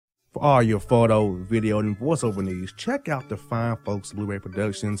For all your photo, video, and voiceover needs, check out the fine folks at Blueberry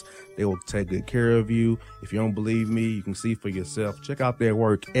Productions. They will take good care of you. If you don't believe me, you can see for yourself. Check out their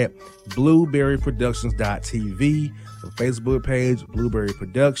work at blueberryproductions.tv, the Facebook page, Blueberry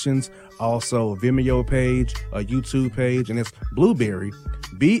Productions, also a Vimeo page, a YouTube page, and it's Blueberry,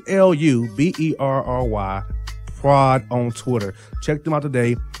 BLUBERRY, Prod on Twitter. Check them out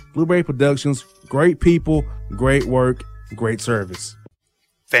today. Blueberry Productions, great people, great work, great service.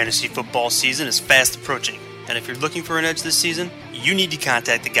 Fantasy football season is fast approaching, and if you're looking for an edge this season, you need to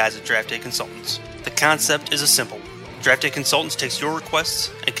contact the guys at Draft Day Consultants. The concept is a simple one. Draft Day Consultants takes your requests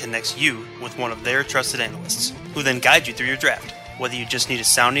and connects you with one of their trusted analysts, who then guide you through your draft. Whether you just need a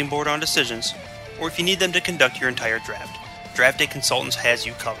sounding board on decisions, or if you need them to conduct your entire draft, Draft Day Consultants has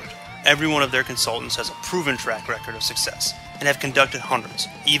you covered. Every one of their consultants has a proven track record of success, and have conducted hundreds,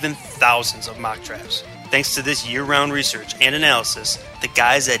 even thousands of mock drafts. Thanks to this year-round research and analysis, the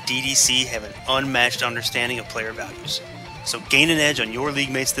guys at DDC have an unmatched understanding of player values. So gain an edge on your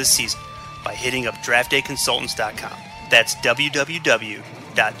league mates this season by hitting up draftdayconsultants.com. That's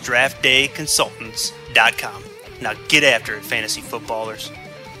www.draftdayconsultants.com. Now get after it, fantasy footballers.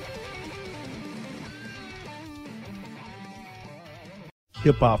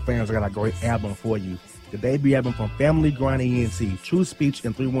 Hip-hop fans, I got a great album for you. The debut album from Family Grind ENT, True Speech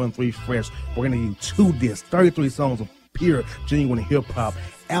and 313 Fresh. We're going to give you 2 discs, 33 songs of pure, genuine hip-hop.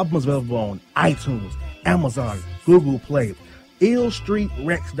 Albums available on iTunes, Amazon, Google Play,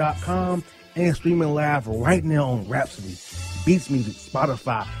 illstreetrex.com, and streaming live right now on Rhapsody, Beats Music,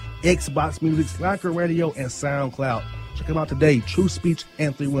 Spotify, Xbox Music, Slacker Radio, and SoundCloud. Check them out today, True Speech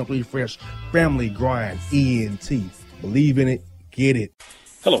and 313 Fresh, Family Grind ENT. Believe in it, get it.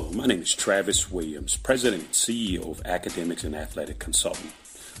 Hello, my name is Travis Williams, President and CEO of Academics and Athletic Consulting,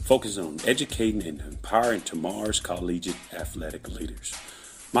 focusing on educating and empowering tomorrow's collegiate athletic leaders.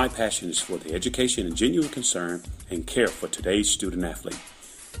 My passion is for the education and genuine concern and care for today's student athlete.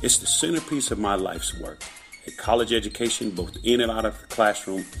 It's the centerpiece of my life's work. A college education, both in and out of the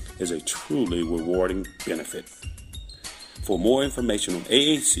classroom, is a truly rewarding benefit. For more information on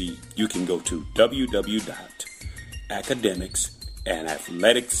AAC, you can go to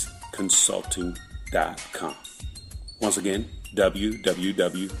www.academicsandathleticsconsulting.com. Once again,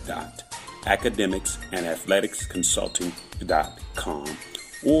 www.academicsandathleticsconsulting.com.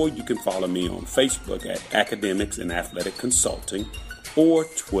 Or you can follow me on Facebook at Academics and Athletic Consulting, or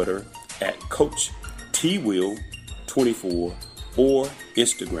Twitter at Coach TWill24, or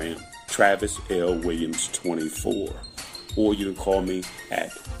Instagram Travis L. Williams 24. Or you can call me at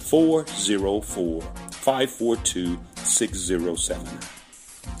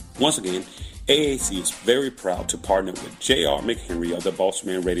 404-542-6079. Once again, AAC is very proud to partner with J.R. McHenry of the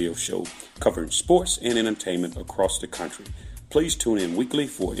Bossman Radio Show, covering sports and entertainment across the country. Please tune in weekly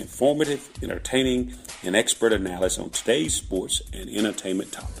for informative, entertaining, and expert analysis on today's sports and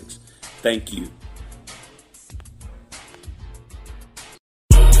entertainment topics. Thank you.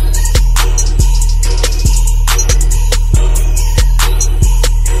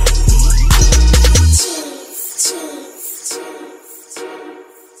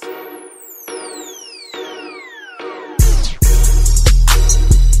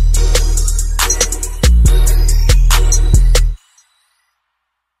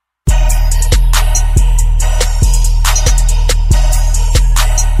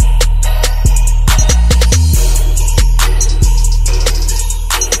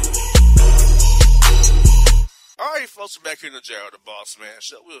 Back here in the Jared the Bossman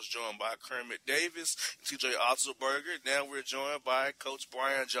Show, we was joined by Kermit Davis and TJ Otzelberger. Now we're joined by Coach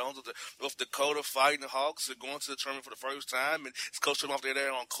Brian Jones of the North Dakota Fighting Hawks. They're going to the tournament for the first time, and it's Coach off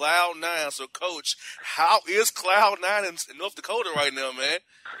there on Cloud 9. So, Coach, how is Cloud 9 in North Dakota right now, man?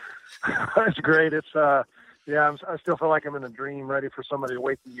 It's great. It's I still feel like I'm in a dream, ready for somebody to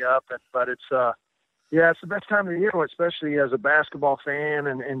wake me up. But it's it's the best time of the year, especially as a basketball fan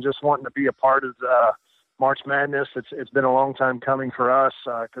and just wanting to be a part of March Madness. It's been a long time coming for us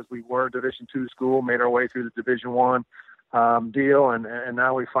because we were a Division II school, made our way through the Division I deal, and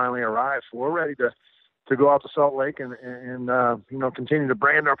now we finally arrived. So we're ready to go out to Salt Lake and continue to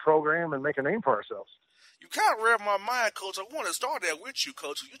brand our program and make a name for ourselves. You kind of read my mind, Coach. I want to start there with you,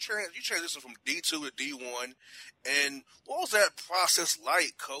 Coach. You transitioned from D2 to D1, and what was that process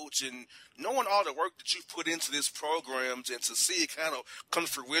like, Coach? And knowing all the work that you've put into this program and to see it kind of come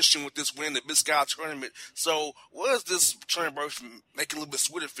to fruition with this win, the Big Sky tournament. So, what is this tournament making a little bit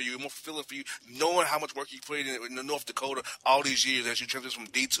sweeter for you, more fulfilling for you, knowing how much work you put in North Dakota all these years as you transition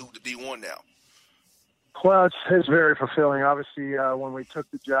from D2 to D1 now? Well, it's very fulfilling. Obviously, when we took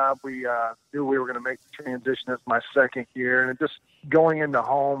the job, we knew we were going to make the transition. It's my second year, and just going into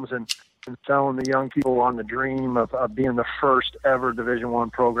homes and telling the young people on the dream of being the first ever Division I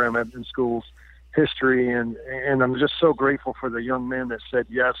program in schools history, and I'm just so grateful for the young men that said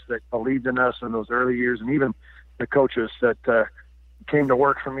yes, that believed in us in those early years, and even the coaches that came to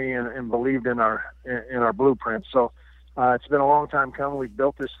work for me and believed in our blueprint. So it's been a long time coming. We've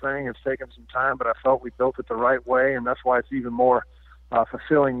built this thing. It's taken some time, but I felt we built it the right way, and that's why it's even more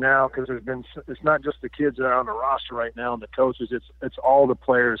fulfilling now, because it's not just the kids that are on the roster right now and the coaches. It's all the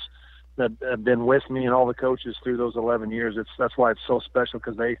players that have been with me and all the coaches through those 11 years. That's why it's so special,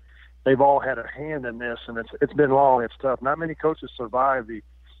 because they've all had a hand in this, and it's been long. It's tough. Not many coaches survive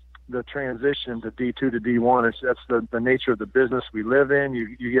the transition to D2 to D1. That's the nature of the business we live in.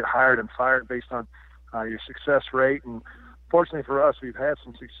 You get hired and fired based on your success rate, and fortunately for us, we've had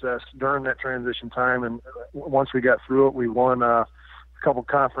some success during that transition time. And once we got through it, we won a couple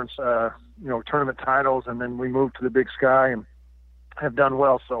conference, tournament titles, and then we moved to the Big Sky and have done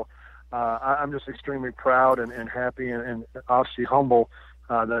well. So I'm just extremely proud and happy and obviously humble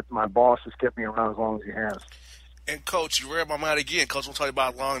that my boss has kept me around as long as he has. And, Coach, you read my mind again. Coach, I'm talking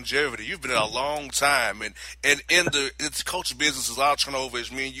about longevity. You've been in a long time. And in the coaching business, is a lot of turnover,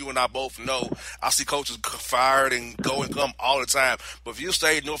 as me and you and I both know. I see coaches fired and go and come all the time. But if you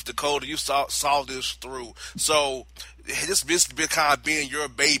stayed in North Dakota, you saw this through. So this business has been kind of being your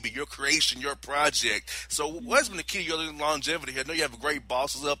baby, your creation, your project. So what's been the key to your longevity here? I know you have great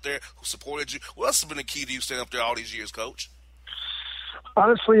bosses up there who supported you. What's been the key to you staying up there all these years, Coach?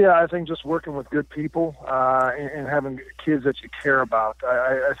 Honestly, I think just working with good people and having kids that you care about.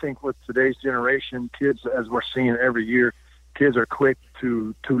 I think with today's generation, kids, as we're seeing every year, kids are quick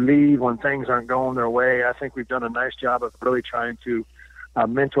to leave when things aren't going their way. I think we've done a nice job of really trying to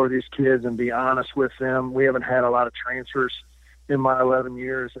mentor these kids and be honest with them. We haven't had a lot of transfers in my 11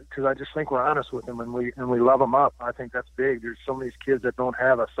 years because I just think we're honest with them and we love them up. I think that's big. There's some of these kids that don't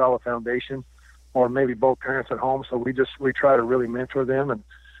have a solid foundation, or maybe both parents at home. So we try to really mentor them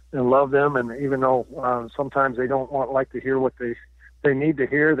and love them. And even though sometimes they don't like to hear what they need to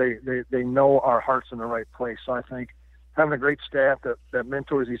hear, they know our heart's in the right place. So I think having a great staff that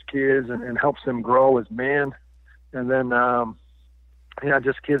mentors these kids and helps them grow as men. And then,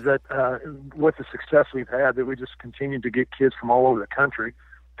 just kids that, with the success we've had, that we just continue to get kids from all over the country,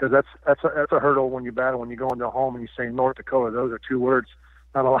 because that's a hurdle when you battle, when you go into a home and you say North Dakota. Those are two words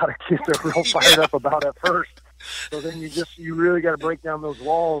not a lot of kids are real fired up about at first. So then you really got to break down those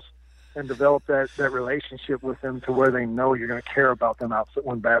walls and develop that relationship with them to where they know you're going to care about them outside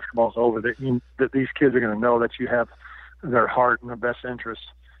when basketball's over, that these kids are going to know that you have their heart and their best interests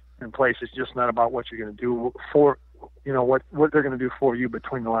in place. It's just not about what you're going to do for, what they're going to do for you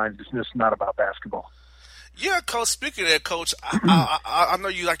between the lines. It's just not about basketball. Yeah, Coach. Speaking of that, Coach, I know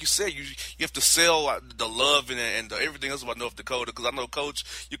you, like you said, you have to sell the love and everything else about North Dakota, because I know,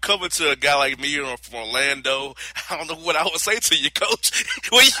 Coach, you come to a guy like me from Orlando. I don't know what I would say to you, Coach.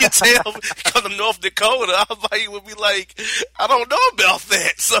 When you tell me come to North Dakota, I would be like, I don't know about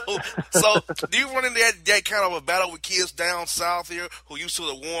that. So do you run into that kind of a battle with kids down south here who used to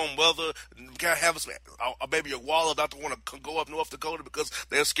the warm weather, kind of have maybe a wall not to want to go up North Dakota because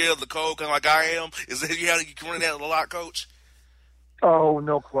they're scared of the cold, kind of like I am? Is that you can run that a lot, Coach? Oh,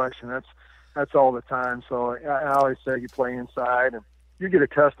 no question. That's all the time. So I always say you play inside and you get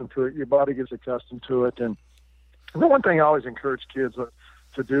accustomed to it. Your body gets accustomed to it. And the one thing I always encourage kids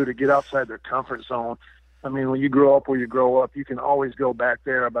to do, to get outside their comfort zone. I mean, when you grow up where you grow up, you can always go back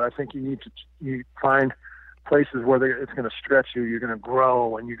there, but I think you need to find places where it's going to stretch you. You're going to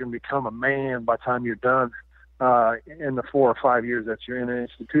grow and you're going to become a man by the time you're done in the 4 or 5 years that you're in an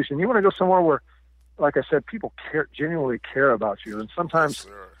institution. You want to go somewhere where, like I said, people genuinely care about you. And sometimes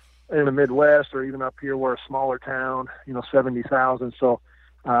in the Midwest or even up here, we're a smaller town, 70,000. So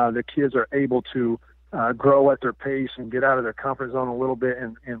the kids are able to grow at their pace and get out of their comfort zone a little bit.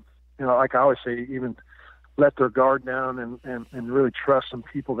 And like I always say, even let their guard down and really trust some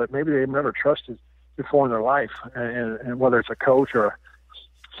people that maybe they've never trusted before in their life. And whether it's a coach or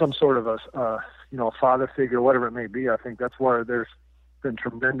some sort of a father figure, whatever it may be, I think that's where there's been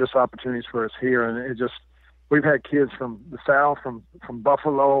tremendous opportunities for us here. And we've had kids from the South, from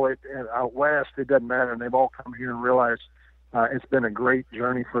Buffalo and out West, it doesn't matter. And they've all come here and realized it's been a great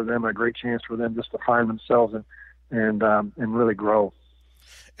journey for them, a great chance for them just to find themselves and really grow.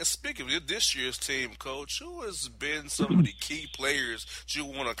 And speaking of this year's team, Coach, who has been some of the key players that you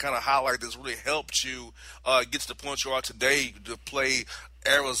want to kind of highlight that's really helped you get to the point you are today to play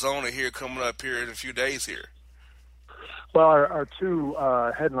Arizona here coming up here in a few days here? Well, our two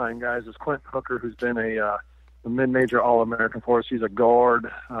headline guys is Clint Hooker, who's been a mid-major All-American for us. He's a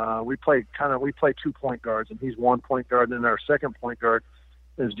guard. We play 2-point guards, and he's 1-point guard. And then our second point guard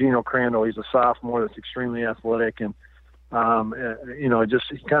is Gino Crandall. He's a sophomore that's extremely athletic, and he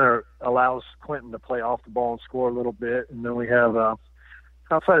kind of allows Clinton to play off the ball and score a little bit. And then we have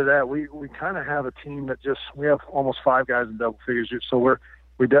outside of that, we kind of have a team that we have almost 5 guys in double figures. So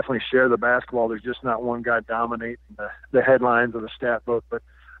we definitely share the basketball. There's just not one guy dominating the headlines or the stat book, but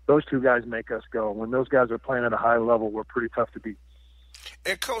those 2 guys make us go. When those guys are playing at a high level, we're pretty tough to beat.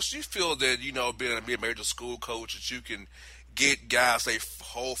 And, Coach, do you feel that, being a major school coach, that you can get guys, say,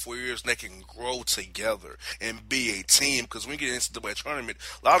 whole 4 years, and they can grow together and be a team? Because when you get into the tournament,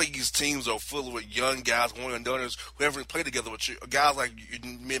 a lot of these teams are full of young guys, one-and-doners, who haven't played together with you. Guys like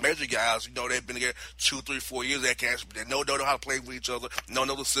mid-major guys, they've been together 2, 3, 4 years. They know how to play with each other, know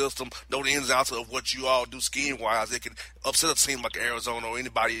the system, know the ins and outs of what you all do scheme-wise. They can upset a team like Arizona or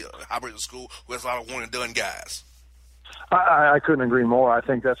anybody hybrid school who has a lot of one-and-done guys. I couldn't agree more. I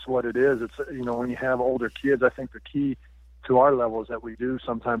think that's what it is. It's when you have older kids, I think the key to our level is that we do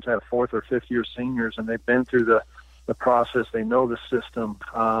sometimes have 4th or 5th year seniors, and they've been through the process. They know the system.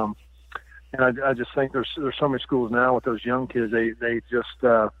 And I just think there's so many schools now with those young kids. They just,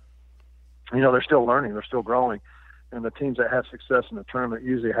 they're still learning. They're still growing. And the teams that have success in the tournament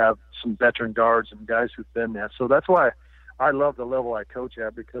usually have some veteran guards and guys who've been there. So that's why I love the level I coach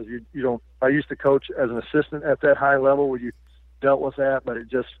at, because I used to coach as an assistant at that high level where you dealt with that, but it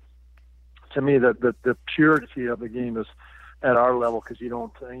just, to me, the purity of the game is at our level, because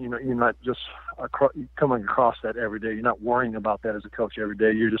you're not just coming across that every day. You're not worrying about that as a coach every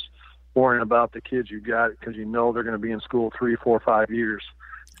day. You're just worrying about the kids you got, because they're going to be in school 3, 4, 5 years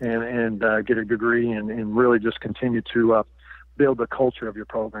and get a degree and really just continue to build the culture of your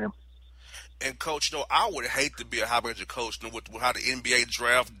program. And, Coach, I would hate to be a high-major coach with how the NBA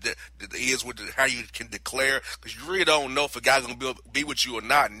draft is, with how you can declare, because you really don't know if a guy's going to be with you or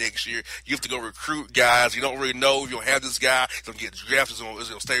not next year. You have to go recruit guys. You don't really know if you'll have this guy. He's going to get drafted, is going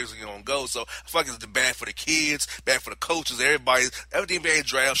to stay, is going to go. So I feel like it's bad for the kids, bad for the coaches, everybody. Every NBA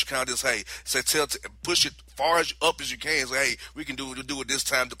draft should kind of just, push it far up as you can. Say, hey, we can do it this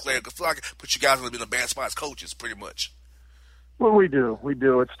time, declare. I feel like put you guys in a bad spot as coaches, pretty much. Well, we do.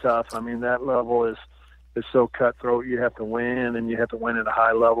 It's tough. I mean, that level is so cutthroat. You have to win, and you have to win at a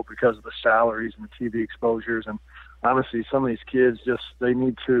high level because of the salaries and the TV exposures. And honestly, some of these kids they've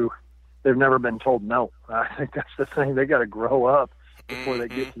never been told no. I think that's the thing. They got to grow up before they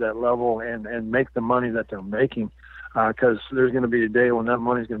get to that level and make the money that they're making. Because there's going to be a day when that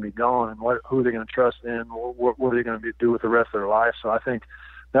money's going to be gone, and who are they going to trust in? What are they going to do with the rest of their life? So I think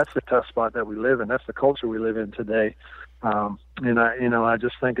that's the tough spot that we live in. That's the culture we live in today. And I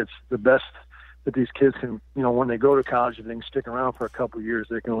just think it's the best that these kids can, when they go to college, if they can stick around for a couple of years,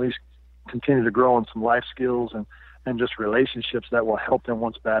 they can at least continue to grow in some life skills and just relationships that will help them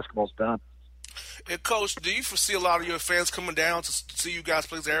once basketball's done. And, Coach, do you foresee a lot of your fans coming down to see you guys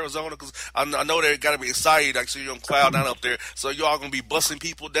play in Arizona? Because I know they got to be excited. I see you on cloud nine up there. So you all going to be busing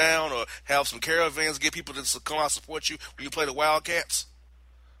people down or have some caravans, get people to come out and support you when you play the Wildcats?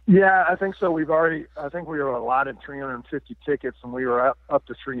 Yeah, I think so. I think we were allotted 350 tickets, and we were up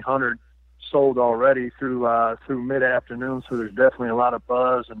to 300 sold already through mid-afternoon. So there's definitely a lot of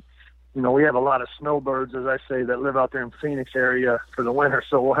buzz, and we have a lot of snowbirds, as I say, that live out there in Phoenix area for the winter.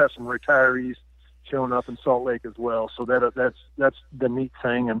 So we'll have some retirees showing up in Salt Lake as well. So that's the neat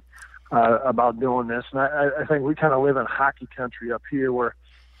thing and about doing this. And I think we kind of live in hockey country up here, where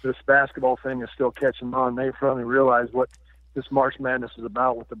this basketball thing is still catching on. They finally realize what this March Madness is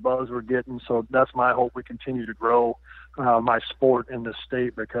about with the buzz we're getting. So that's my hope. We continue to grow my sport in this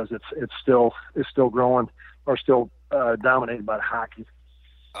state, because it's still growing, or still dominated by hockey.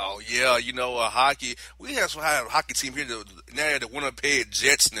 Oh, yeah, hockey. We have a hockey team here. Now the Winnipeg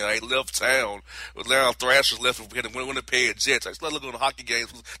Jets now. They left town. With Larry Thrashers left. We had the Winnipeg Jets. I just love looking at the hockey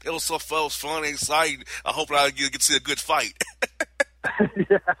games. It was so fun and exciting. I hope I get to see a good fight.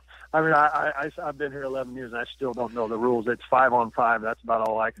 Yeah. I mean, I've been here 11 years, and I still don't know the rules. It's 5-on-5. That's about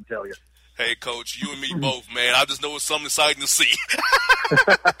all I can tell you. Hey, Coach, you and me both, man. I just know it's something exciting to see.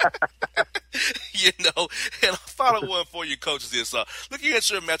 And a final one for you, Coach, is this. Looking at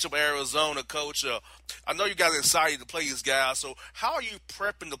your matchup with Arizona, Coach, I know you guys are excited to play these guys. So how are you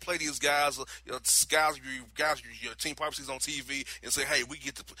prepping to play these guys? Your team probably sees on TV and say, hey, we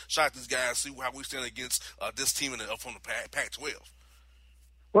get to shot these guys, see how we stand against this team from the Pac-12.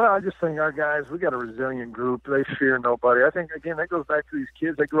 Well, I just think our guys, we got a resilient group. They fear nobody. I think, again, that goes back to these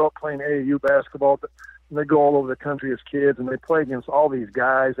kids. They grow up playing AAU basketball, and they go all over the country as kids, and they play against all these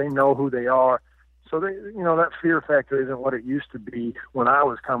guys. They know who they are. So that fear factor isn't what it used to be when I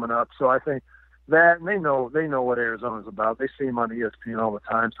was coming up. So I think that, and they know what Arizona's about. They see them on ESPN all the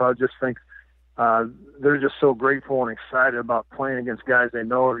time. So I just think they're just so grateful and excited about playing against guys they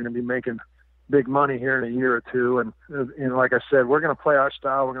know are going to be making big money here in a year or two. And like I said, we're going to play our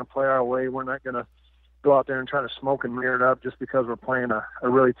style. We're going to play our way. We're not going to go out there and try to smoke and mirror it up just because we're playing a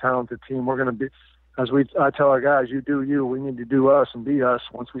really talented team. We're going to be, I tell our guys, you do you. We need to do us and be us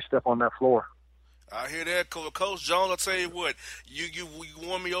once we step on that floor. I hear that, Coach Jones. I'll tell you what, you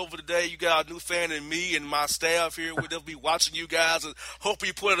won me over today. You got a new fan in me and my staff here. They'll be watching you guys and hope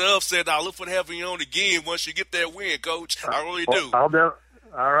you put it upset. I'll look for having you on again once you get that win, Coach. I really do. I'll do.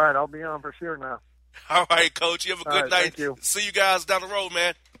 All right, I'll be on for sure now. All right, Coach. You have a good night. Thank you. See you guys down the road,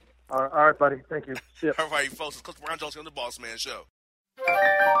 man. All right, buddy. Thank you. Yep. All right, folks. It's Coach Brian Jones on the Bossman Show.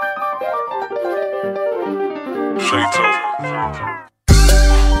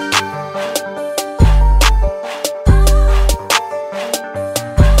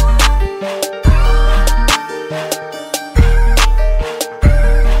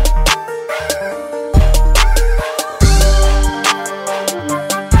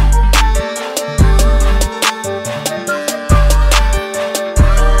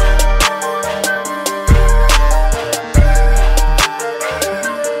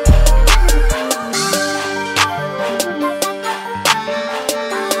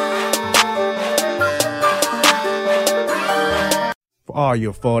 For all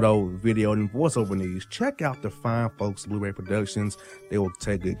your photo, video, and voiceover needs, check out the fine folks at Blueberry Productions. They will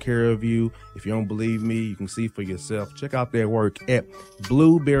take good care of you. If you don't believe me, you can see for yourself. Check out their work at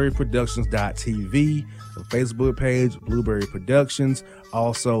blueberryproductions.tv, the Facebook page, Blueberry Productions,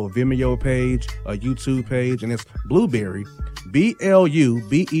 also a Vimeo page, a YouTube page, and it's Blueberry,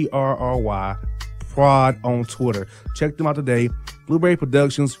 BLUBERRY, Prod on Twitter. Check them out today. Blueberry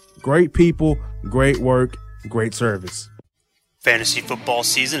Productions, great people, great work, great service. Fantasy football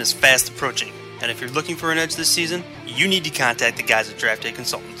season is fast approaching, and if you're looking for an edge this season, you need to contact the guys at Draft Day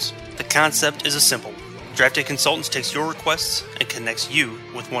Consultants. The concept is a simple one. Draft Day Consultants takes your requests and connects you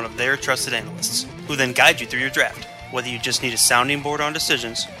with one of their trusted analysts, who then guide you through your draft. Whether you just need a sounding board on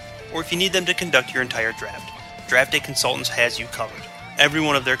decisions, or if you need them to conduct your entire draft, Draft Day Consultants has you covered. Every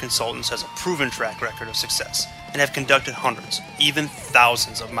one of their consultants has a proven track record of success, and have conducted hundreds, even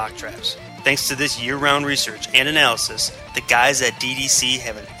thousands of mock drafts. Thanks to this year-round research and analysis, the guys at DDC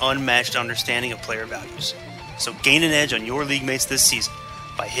have an unmatched understanding of player values. So gain an edge on your league mates this season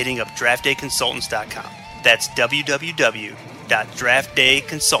by hitting up draftdayconsultants.com. That's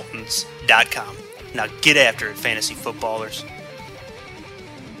www.draftdayconsultants.com. Now get after it, fantasy footballers.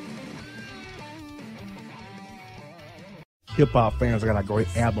 Hip-hop fans, I got a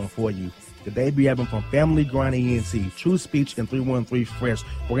great album for you. The debut album from Family Grind ENT, True Speech and 313 Fresh.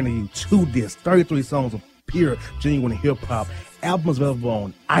 We're going to give you 2 discs, 33 songs of pure, genuine hip-hop. Albums available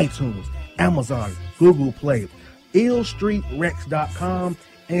on iTunes, Amazon, Google Play, illstreetrex.com,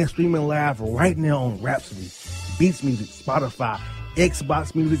 and streaming live right now on Rhapsody, Beats Music, Spotify,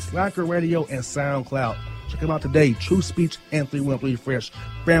 Xbox Music, Slacker Radio, and SoundCloud. Check them out today, True Speech and 313 Fresh,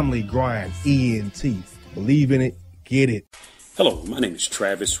 Family Grind ENT. Believe in it, get it. Hello, my name is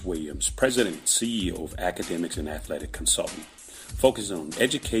Travis Williams, President and CEO of Academics and Athletic Consulting, focusing on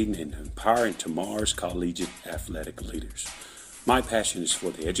educating and empowering tomorrow's collegiate athletic leaders. My passion is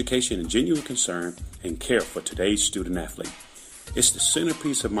for the education and genuine concern and care for today's student athlete. It's the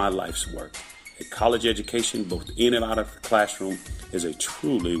centerpiece of my life's work. A college education, both in and out of the classroom, is a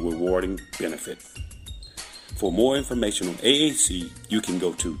truly rewarding benefit. For more information on AAC, you can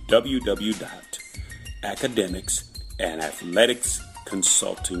go to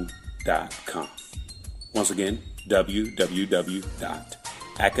www.academicsandathleticsconsulting.com. Once again,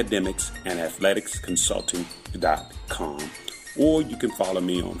 www.academicsandathleticsconsulting.com. Or you can follow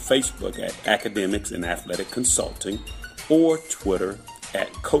me on Facebook at Academics and Athletic Consulting, or Twitter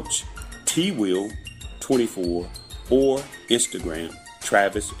at Coach TWill24, or Instagram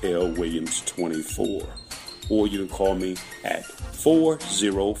Travis L. Williams 24. Or you can call me at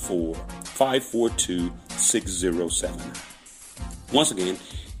 404-542-6079. Once again,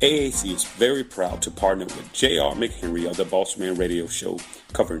 AAC is very proud to partner with J.R. McHenry of the Bossman Radio Show,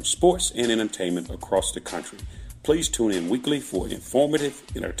 covering sports and entertainment across the country. Please tune in weekly for informative,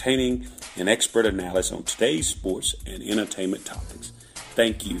 entertaining, and expert analysis on today's sports and entertainment topics.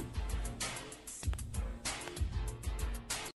 Thank you.